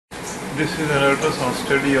This is an ultrasound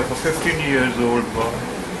study of a 15-year-old boy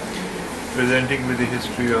presenting with the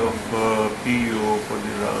history of PO for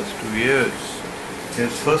the last 2 years.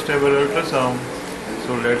 His first ever ultrasound.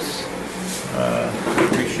 So let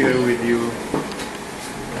me share with you.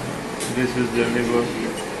 This is the liver,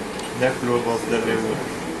 left lobe of the liver.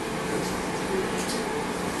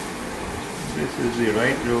 This is the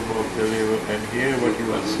right lobe of the liver, and here what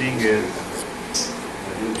you are seeing is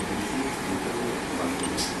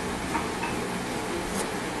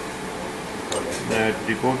that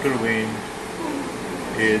the portal vein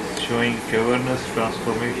is showing cavernous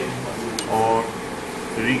transformation or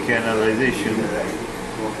recanalization.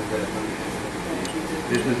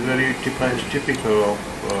 This is very typical of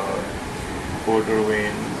portal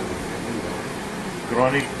vein,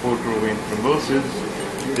 chronic portal vein thrombosis.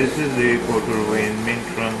 This is the portal vein main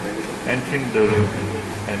trunk entering the liver,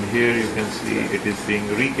 and here you can see it is being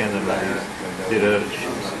recanalized. There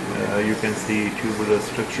are, you can see tubular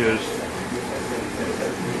structures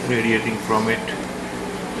radiating from it,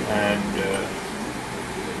 and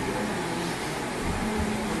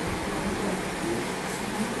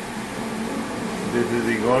this is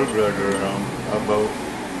the gallbladder around above,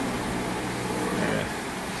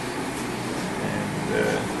 and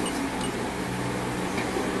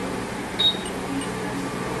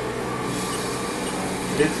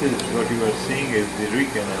this is what you are seeing is the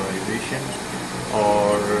recanalization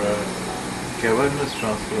or cavernous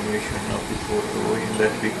transformation of the portal vein,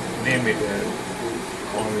 that we name it as,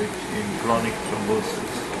 call it in chronic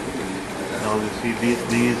thrombosis. Now you see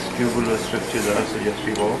these tubular structures are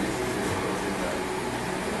suggestive of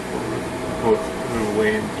portal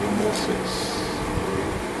vein thrombosis.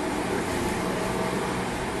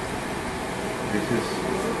 This is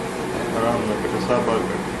around the Kasaba.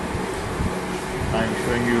 I am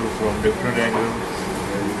showing you from different angles.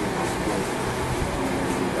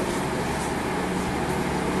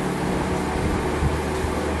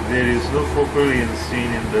 There is no focal vein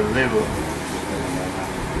seen in the liver,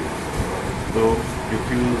 though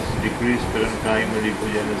diffuse decreased parenchymal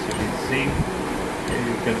echogenicity is seen. And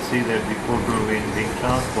you can see that the portal vein being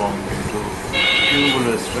transformed into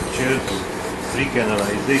tubular structures,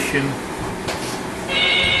 recanalization,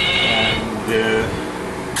 and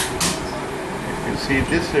if you see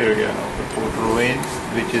this area of the portal vein,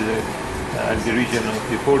 which is at the region of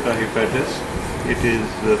the porta hepatis, it is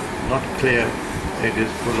not clear. It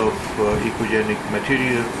is full of echogenic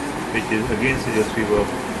material, which is again suggestive of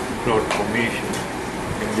clot formation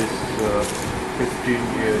in this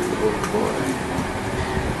 15-year-old boy.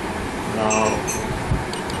 Now,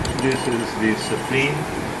 this is the spleen,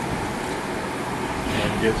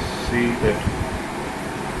 and just see that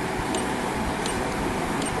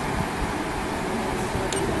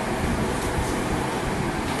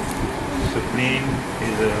spleen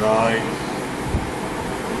is enlarged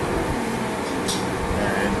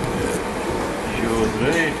and shows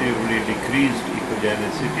relatively decreased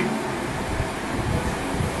echogenicity,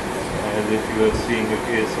 as if you are seeing a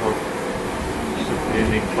case of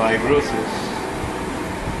SPLENIC FIBROSIS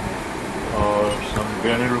or some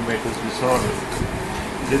granulomatous disorder.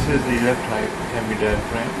 This is the left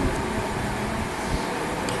hemidiaphragm,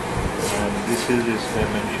 and this is its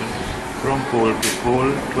dimensions from pole to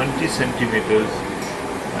pole, 20 centimeters.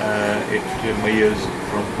 It measures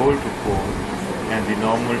from pole to pole, and the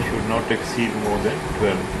normal should not exceed more than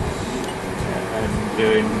 12. And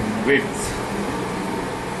in width,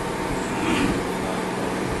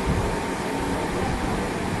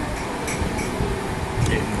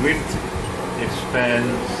 it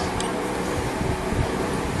spans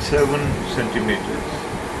 7 centimeters.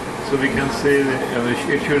 So we can say that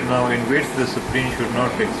it should now, in width, the spleen should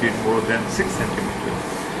not exceed more than 6 centimeters.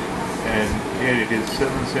 And here it is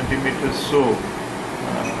 7 centimeters. So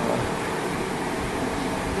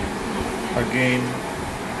again,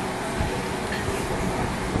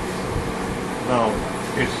 now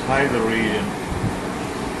its hilar region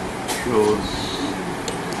shows,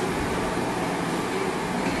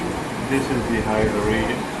 this is the hilar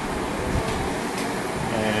region,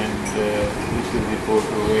 and this is the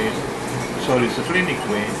portal vein, sorry, splenic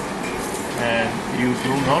vein, and you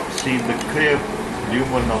do not see the clear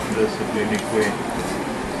lumen of the splenic vein.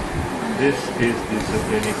 This is the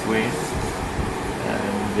splenic vein,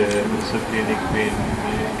 and the splenic vein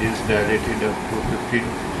is dilated up to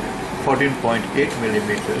 14.8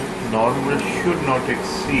 millimeters. Normal should not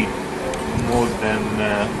exceed more than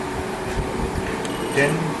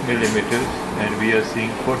 10 millimeters, and we are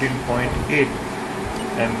seeing 14.8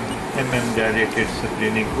 mm dilated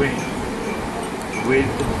splenic vein with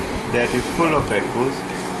that is full of echoes,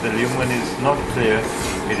 the lumen is not clear.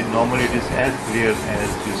 Normally it is as clear as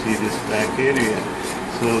you see this black area.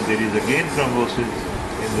 So there is again thrombosis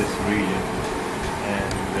in this region,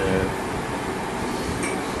 and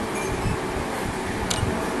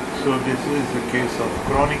so this is the case of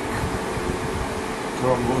chronic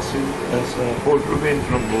thrombosis, as portal vein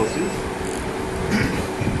thrombosis,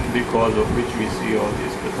 because of which we see all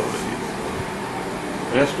these pathologies.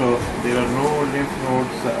 Rest of, there are no lymph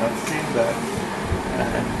nodes, I've seen that,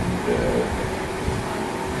 and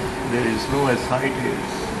there is no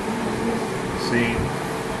ascites seen,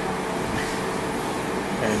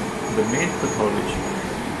 and the main pathology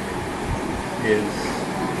is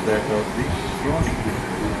that of the chronic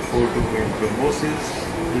portal vein thrombosis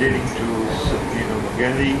leading to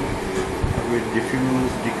splenomegaly with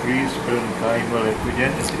diffuse decreased parenchymal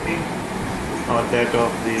echogenicity, or that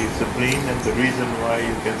of the spleen, and the reason why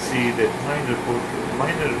you can see that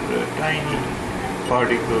minor tiny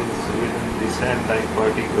particles within the sand-like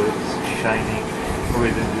particles shining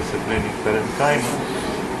within the splenic parenchyma.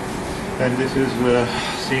 And this is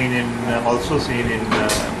also seen in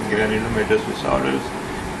granulomatous disorders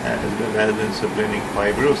as well as in splenic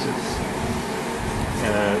fibrosis.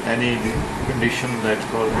 Any condition that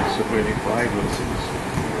causes splenic fibrosis,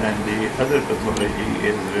 and the other pathology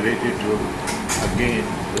is related to, again,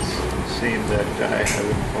 the same that I have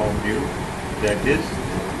informed you, that is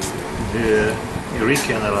the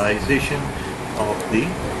recanalization of the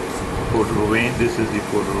portal vein. This is the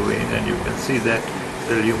portal vein, and you can see that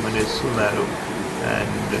the lumen is so narrow, and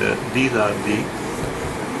these are the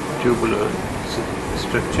tubular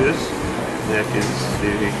structures, that is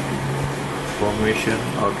the formation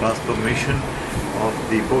or transformation of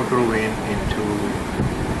the portal vein into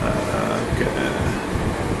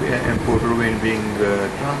portal vein being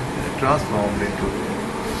transformed into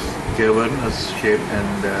cavernous shape,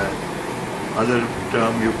 and other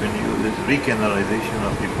term you can use is recanalization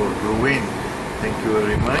of the portal vein. Thank you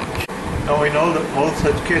very much. Now, in all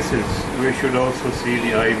such cases, we should also see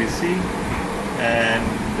the IVC and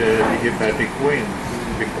the hepatic veins,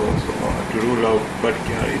 because to rule out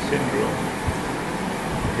Budd-Chiari syndrome.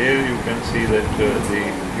 Here you can see that the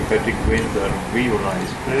hepatic veins are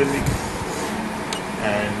visualized clearly,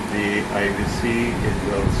 and the IVC is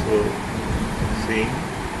also seen,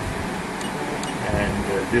 and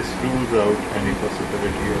this rules out any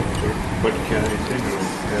possibility of Budd-Chiari syndrome.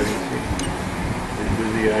 Here you see, this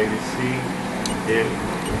is the IVC.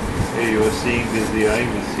 Here you are seeing this is the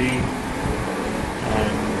IVC,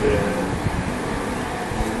 and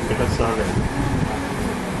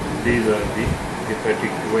these are the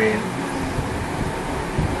hepatic veins.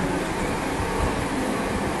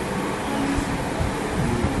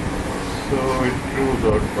 So it rules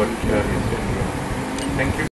out Budd-Chiari syndrome. Thank you.